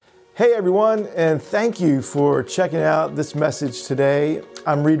Hey everyone, and thank you for checking out this message today.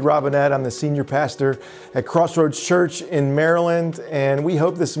 I'm Reed Robinette. I'm the senior pastor at Crossroads Church in Maryland, and we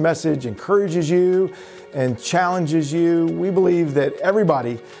hope this message encourages you and challenges you. We believe that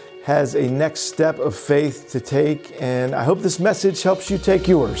everybody has a next step of faith to take, and I hope this message helps you take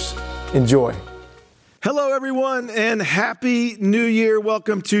yours. Enjoy. Hello, everyone, and Happy New Year.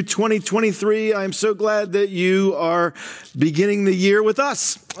 Welcome to 2023. I'm so glad that you are beginning the year with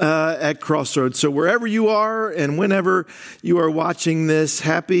us at Crossroads. So wherever you are and whenever you are watching this,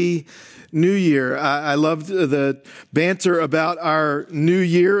 Happy New Year. I loved the banter about our new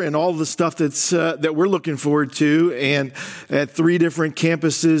year and all the stuff that we're looking forward to. And at 3 different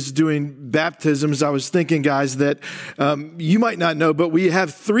campuses doing baptisms, I was thinking, guys, that you might not know, but we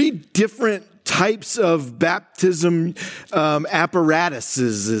have 3 different types of baptism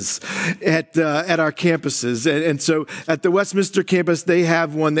apparatuses at our campuses. And so at the Westminster campus, they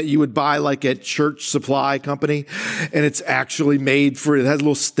have one that you would buy like at Church Supply Company. And it's actually made for, it has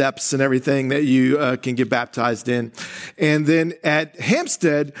little steps and everything that you can get baptized in. And then at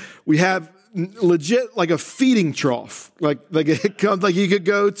Hampstead, we have legit like a feeding trough, like it comes, like you could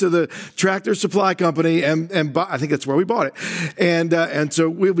go to the Tractor Supply Company and buy. I think that's where we bought it, and so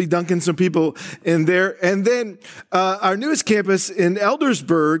we'll be dunking some people in there. And then our newest campus in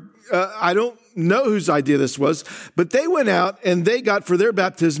Eldersburg, I don't know whose idea this was, but they went out and they got for their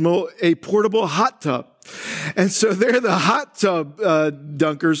baptismal a portable hot tub. And so they're the hot tub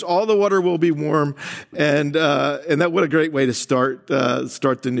dunkers. All the water will be warm, and that what a great way to start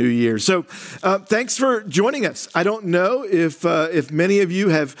the new year. So thanks for joining us. I don't know if many of you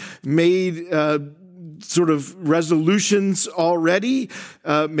have made sort of resolutions already.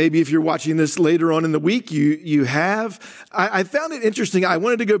 Maybe if you're watching this later on in the week, you have. I found it interesting. I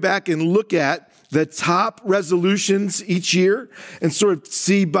wanted to go back and look at the top resolutions each year and sort of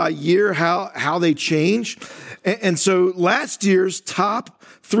see by year how they change. And so last year's top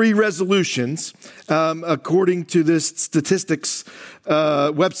 3 resolutions, according to this statistics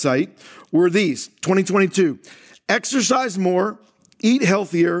website, were these: 2022, exercise more, eat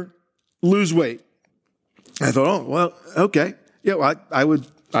healthier, lose weight. I thought, oh, well, okay. Yeah, well,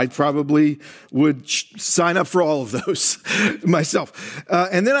 I probably would sign up for all of those myself.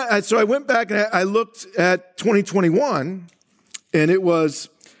 And then I went back and I looked at 2021, and it was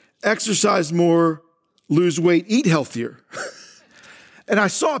exercise more, lose weight, eat healthier. And I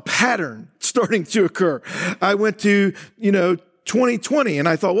saw a pattern starting to occur. I went to, 2020, and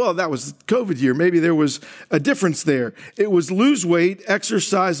I thought, well, that was COVID year. Maybe there was a difference there. It was lose weight,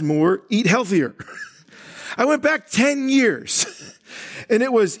 exercise more, eat healthier. I went back 10 years. And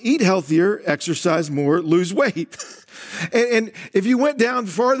it was eat healthier, exercise more, lose weight. And if you went down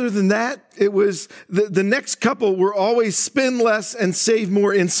farther than that, it was the next couple were always spend less and save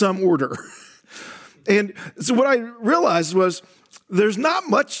more in some order. And so what I realized was there's not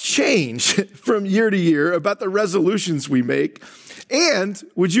much change from year to year about the resolutions we make. And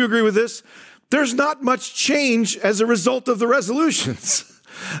would you agree with this? There's not much change as a result of the resolutions.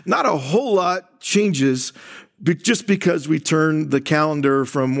 Not a whole lot changes just because we turn the calendar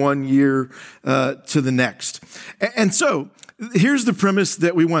from one year to the next. And so here's the premise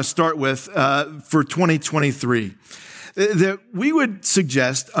that we want to start with for 2023, that we would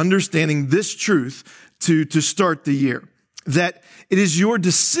suggest understanding this truth to start the year, that it is your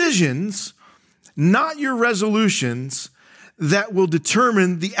decisions, not your resolutions, that will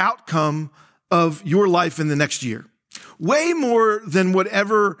determine the outcome of your life in the next year. Way more than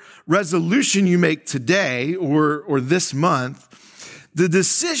whatever resolution you make today or this month, the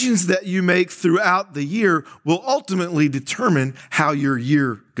decisions that you make throughout the year will ultimately determine how your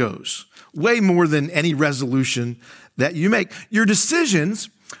year goes. Way more than any resolution that you make. Your decisions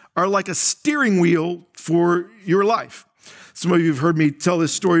are like a steering wheel for your life. Some of you have heard me tell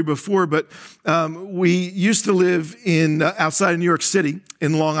this story before, but we used to live outside of New York City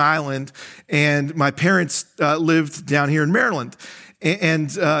in Long Island, and my parents lived down here in Maryland.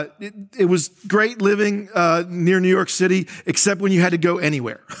 And it was great living near New York City, except when you had to go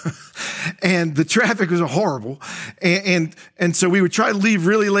anywhere. And the traffic was horrible. And so we would try to leave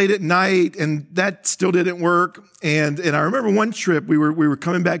really late at night, and that still didn't work. And I remember one trip, we were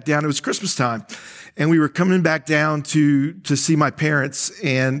coming back down. It was Christmas time. And we were coming back down to see my parents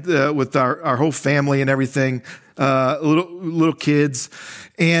and with our whole family and everything, little kids.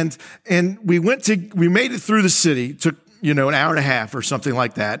 And we made it through the city, took, an hour and a half or something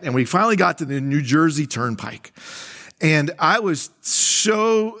like that. And we finally got to the New Jersey Turnpike. And I was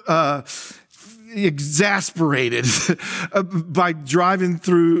so exasperated by driving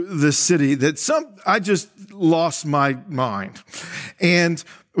through the city that I just lost my mind. And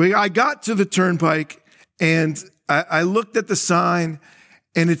I got to the turnpike and I looked at the sign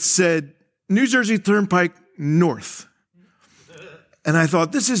and it said, New Jersey Turnpike North. And I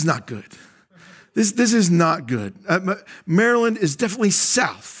thought, this is not good. This is not good. Maryland is definitely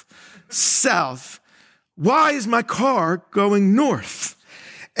south. Why is my car going north?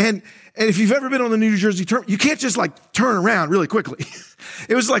 And if you've ever been on the New Jersey Turnpike, you can't just like turn around really quickly.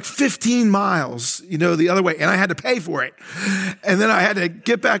 It was like 15 miles, the other way, and I had to pay for it. And then I had to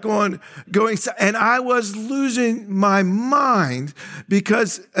get back on going, and I was losing my mind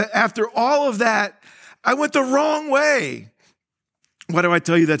because after all of that, I went the wrong way. Why do I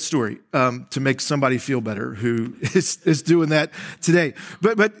tell you that story? To make somebody feel better who is doing that today.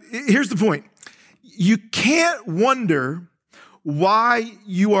 But here's the point. You can't wonder why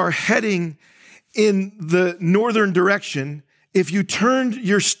you are heading in the northern direction if you turned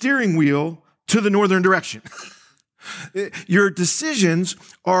your steering wheel to the northern direction. Your decisions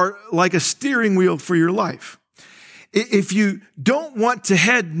are like a steering wheel for your life. If you don't want to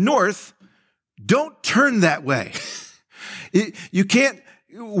head north, don't turn that way. You can't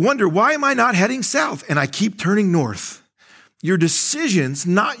wonder, why am I not heading south? And I keep turning north. Your decisions,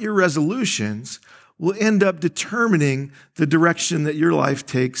 not your resolutions, will end up determining the direction that your life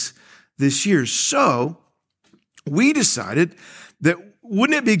takes this year. So we decided that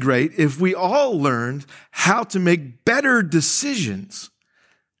wouldn't it be great if we all learned how to make better decisions?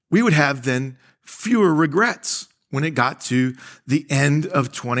 We would have then fewer regrets when it got to the end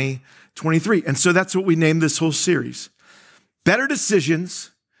of 2023. And so that's what we named this whole series. Better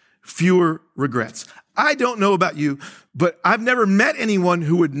decisions, fewer regrets. I don't know about you, but I've never met anyone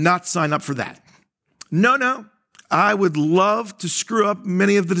who would not sign up for that. No. I would love to screw up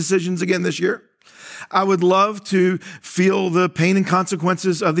many of the decisions again this year. I would love to feel the pain and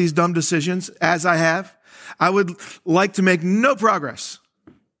consequences of these dumb decisions as I have. I would like to make no progress.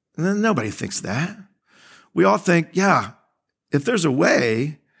 And then nobody thinks that. We all think, yeah, if there's a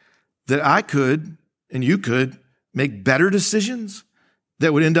way that I could and you could make better decisions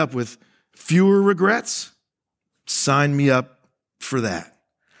that would end up with fewer regrets, sign me up for that.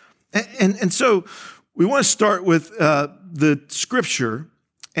 And so we want to start with the scripture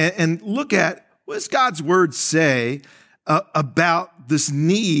and look at what does God's word say about this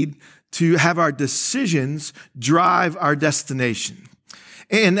need to have our decisions drive our destination.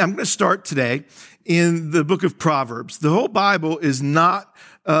 And I'm going to start today in the book of Proverbs. The whole Bible is not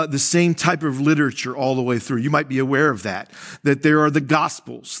the same type of literature all the way through. You might be aware of that there are the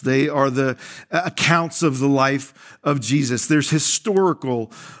Gospels. They are the accounts of the life of Jesus. There's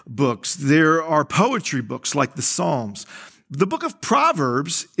historical books. There are poetry books like the Psalms. The book of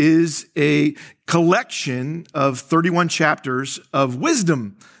Proverbs is a collection of 31 chapters of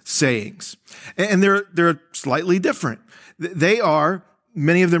wisdom sayings. And they're slightly different. They are,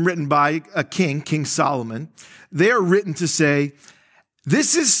 many of them written by a king, King Solomon. They are written to say,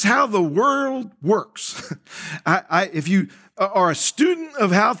 this is how the world works. If you are a student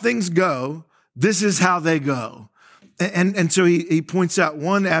of how things go, this is how they go. And so he points out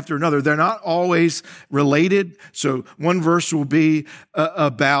one after another. They're not always related. So one verse will be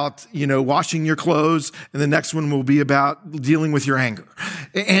about, washing your clothes, and the next one will be about dealing with your anger.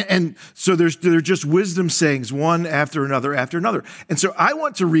 And so they're just wisdom sayings, one after another after another. And so I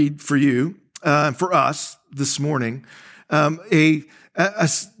want to read for you, for us this morning,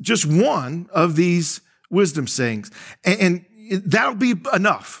 just one of these wisdom sayings. And that'll be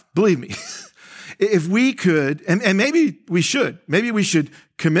enough, believe me. If we could, and maybe we should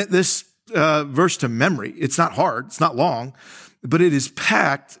commit this verse to memory. It's not hard. It's not long, but it is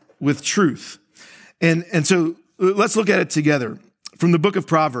packed with truth. And so let's look at it together from the book of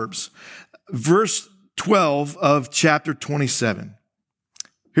Proverbs, verse 12 of chapter 27.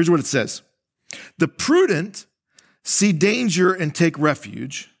 Here's what it says. The prudent see danger and take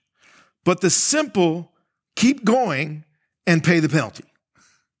refuge, but the simple keep going and pay the penalty.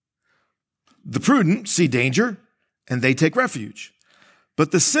 The prudent see danger and they take refuge,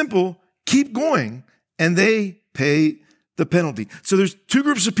 but the simple keep going and they pay the penalty. So there's two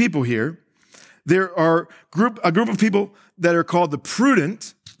groups of people here. There are a group of people that are called the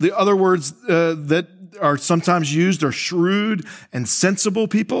prudent. The other words that are sometimes used are shrewd and sensible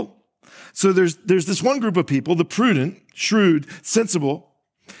people. So there's this one group of people, the prudent, shrewd, sensible.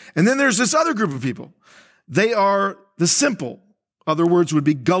 And then there's this other group of people. They are the simple. Other words would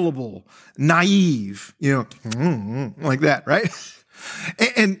be gullible, naive, like that, right?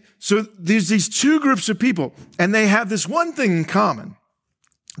 And so there's these two groups of people, and they have this one thing in common,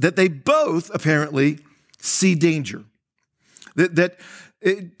 that they both apparently see danger. That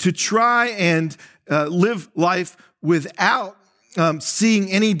to try and live life without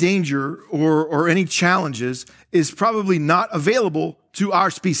seeing any danger or any challenges is probably not available to our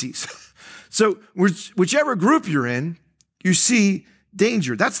species. So whichever group you're in, you see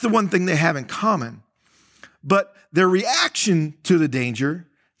danger. That's the one thing they have in common. But their reaction to the danger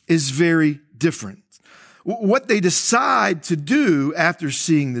is very different. What they decide to do after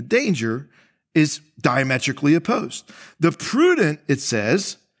seeing the danger is diametrically opposed. The prudent, it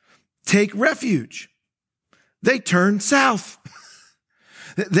says, take refuge. They turn south.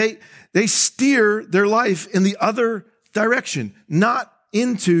 They steer their life in the other direction, not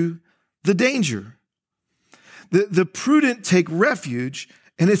into the danger. The prudent take refuge,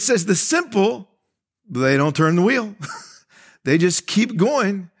 and it says the simple, they don't turn the wheel. They just keep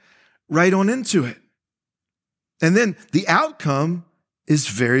going right on into it. And then the outcome is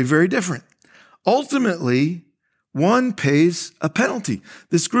very, very different. Ultimately, one pays a penalty.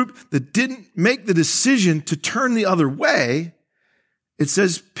 This group that didn't make the decision to turn the other way, it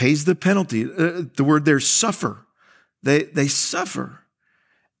says pays the penalty. The word there, suffer. They suffer.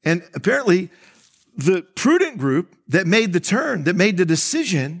 And apparently, the prudent group that made the turn, that made the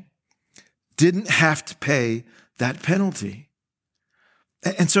decision, didn't have to pay that penalty.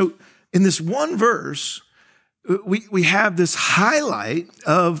 And so in this one verse, we have this highlight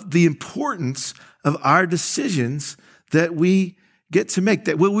of the importance of our decisions that we get to make,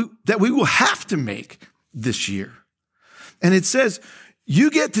 that we will have to make this year. And it says,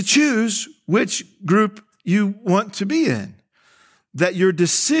 you get to choose which group you want to be in. That your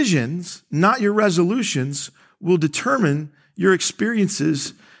decisions, not your resolutions, will determine your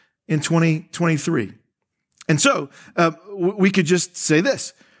experiences in 2023. And so we could just say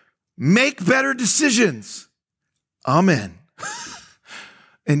this: make better decisions. Amen.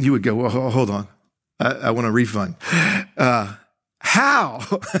 And you would go, well, hold on. I want a refund.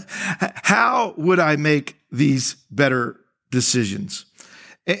 How would I make these better decisions?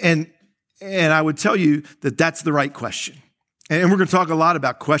 And I would tell you that that's the right question. And we're going to talk a lot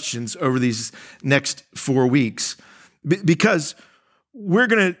about questions over these next 4 weeks, because we're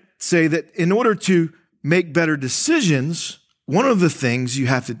going to say that in order to make better decisions, one of the things you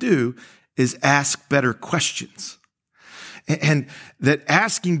have to do is ask better questions. And that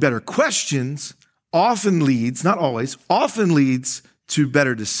asking better questions often leads, not always, often leads to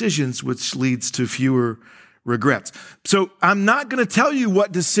better decisions, which leads to fewer regrets. So I'm not going to tell you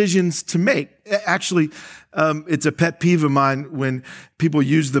what decisions to make. Actually, it's a pet peeve of mine when people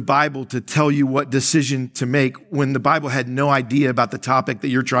use the Bible to tell you what decision to make when the Bible had no idea about the topic that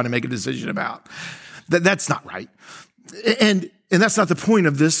you're trying to make a decision about. That's not right. And that's not the point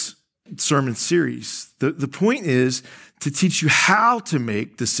of this sermon series. The point is to teach you how to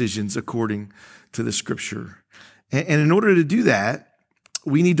make decisions according to the Scripture. And in order to do that,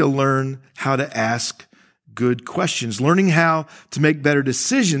 we need to learn how to ask good questions. Learning how to make better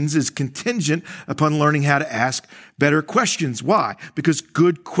decisions is contingent upon learning how to ask better questions. Why? Because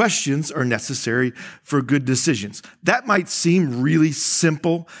good questions are necessary for good decisions. That might seem really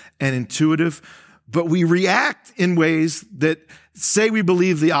simple and intuitive, but we react in ways that say we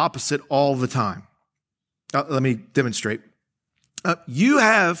believe the opposite all the time. Let me demonstrate. You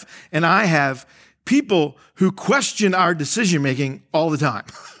have, and I have, people who question our decision-making all the time.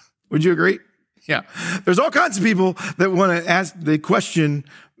 Would you agree? Yeah. There's all kinds of people that want to ask, they question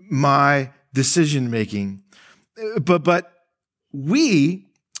my decision-making. But we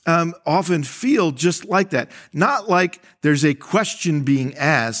often feel just like that. Not like there's a question being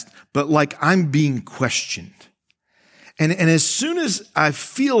asked, but like I'm being questioned. And as soon as I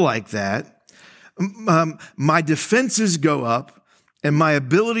feel like that, my defenses go up and my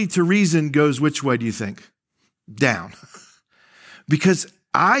ability to reason goes which way do you think? Down. Because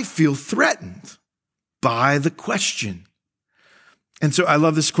I feel threatened by the question. And so I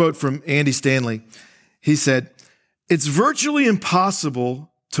love this quote from Andy Stanley. He said, "It's virtually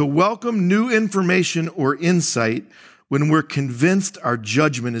impossible to welcome new information or insight when we're convinced our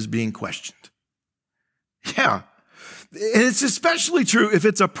judgment is being questioned." Yeah. And it's especially true if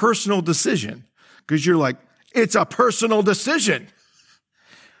it's a personal decision, because you're like, it's a personal decision.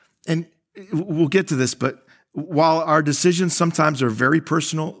 And we'll get to this, but while our decisions sometimes are very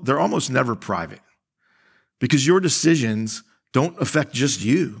personal, they're almost never private, because your decisions don't affect just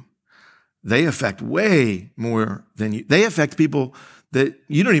you. They affect way more than you. They affect people that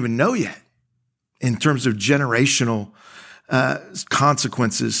you don't even know yet in terms of generational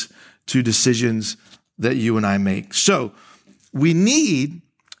consequences to decisions that you and I make. So we need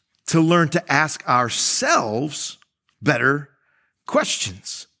to learn to ask ourselves better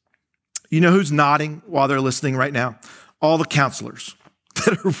questions. You know who's nodding while they're listening right now? All the counselors.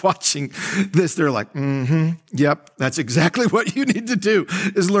 that are watching this, they're like, yep, that's exactly what you need to do,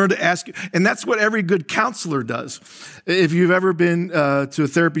 is learn to ask. And that's what every good counselor does. If you've ever been to a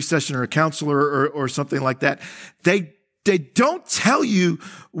therapy session or a counselor or something like that, they don't tell you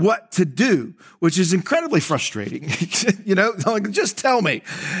what to do, which is incredibly frustrating. Like, just tell me.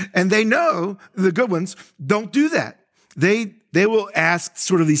 And they know, the good ones don't do that. They will ask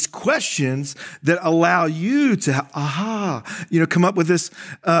sort of these questions that allow you to, come up with this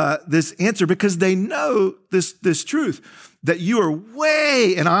answer, because they know this truth that you are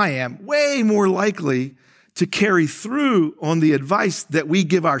and I am way more likely to carry through on the advice that we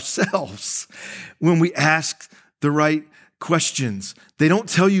give ourselves when we ask the right questions. They don't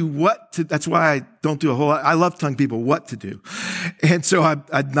tell you what to. That's why I don't do a whole lot. I love telling people what to do. And so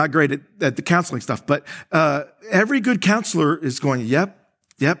I'm not great at the counseling stuff, but every good counselor is going, yep.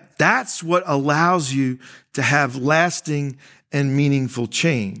 That's what allows you to have lasting and meaningful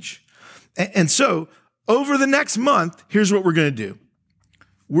change. And so over the next month, here's what we're going to do.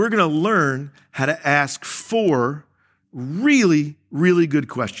 We're going to learn how to ask 4 really, really good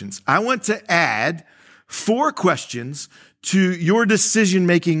questions. I want to add 4 questions to your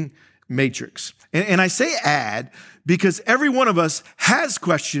decision-making matrix. And I say add because every one of us has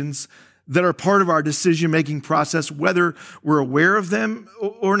questions that are part of our decision-making process, whether we're aware of them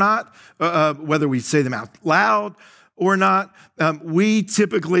or not, whether we say them out loud or not. We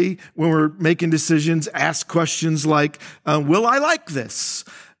typically, when we're making decisions, ask questions like, will I like this?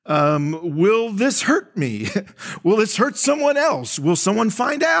 Will this hurt me? Will this hurt someone else? Will someone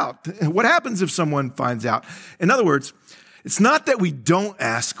find out? What happens if someone finds out? In other words, it's not that we don't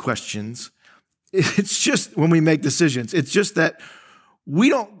ask questions. It's just when we make decisions, it's just that we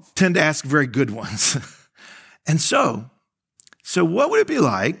don't tend to ask very good ones. And so what would it be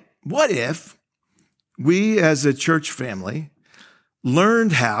like? What if we as a church family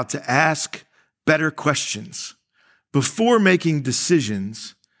learned how to ask better questions before making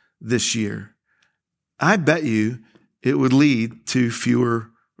decisions this year? I bet you it would lead to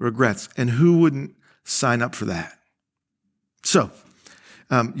fewer regrets. And who wouldn't sign up for that? So,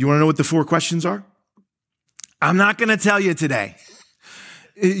 you want to know what the 4 questions are? I'm not going to tell you today.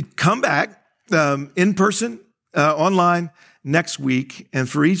 Come back in person, online next week. And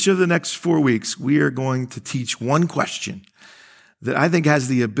for each of the next 4 weeks, we are going to teach one question that I think has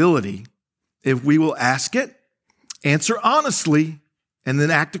the ability, if we will ask it, answer honestly, and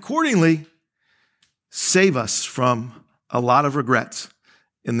then act accordingly, save us from a lot of regrets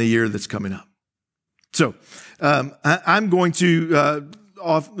in the year that's coming up. So I'm going to,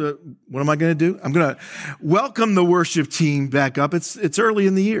 what am I going to do? I'm going to welcome the worship team back up. It's early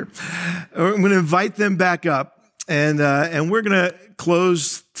in the year. I'm going to invite them back up, and we're going to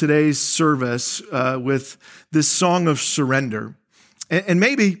close today's service with this song of surrender. And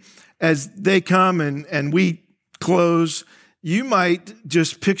maybe as they come and we close, you might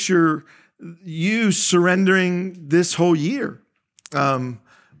just picture you surrendering this whole year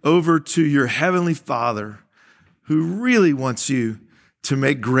over to your Heavenly Father, who really wants you to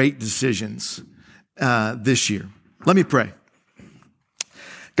make great decisions this year. Let me pray.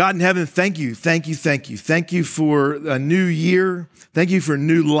 God in heaven, thank you. Thank you for a new year. Thank you for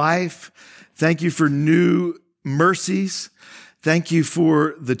new life. Thank you for new mercies. Thank you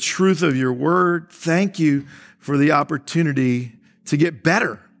for the truth of your word. Thank you for the opportunity to get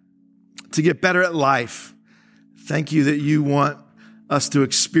better at life. Thank you that you want us to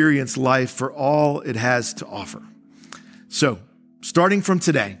experience life for all it has to offer. So, starting from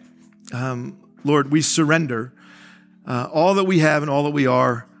today, Lord, we surrender all that we have and all that we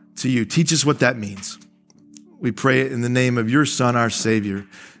are to you. Teach us what that means. We pray it in the name of your Son, our Savior,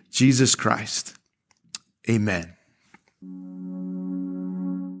 Jesus Christ. Amen.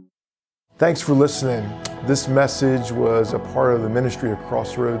 Thanks for listening. This message was a part of the ministry of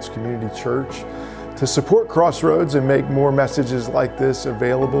Crossroads Community Church. To support Crossroads and make more messages like this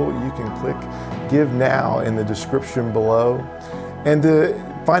available, you can click Give Now in the description below. And to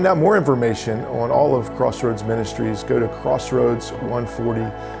find out more information on all of Crossroads Ministries, go to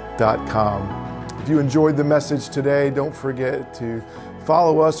crossroads140.com. If you enjoyed the message today, don't forget to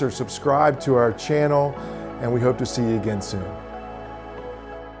follow us or subscribe to our channel, and we hope to see you again soon.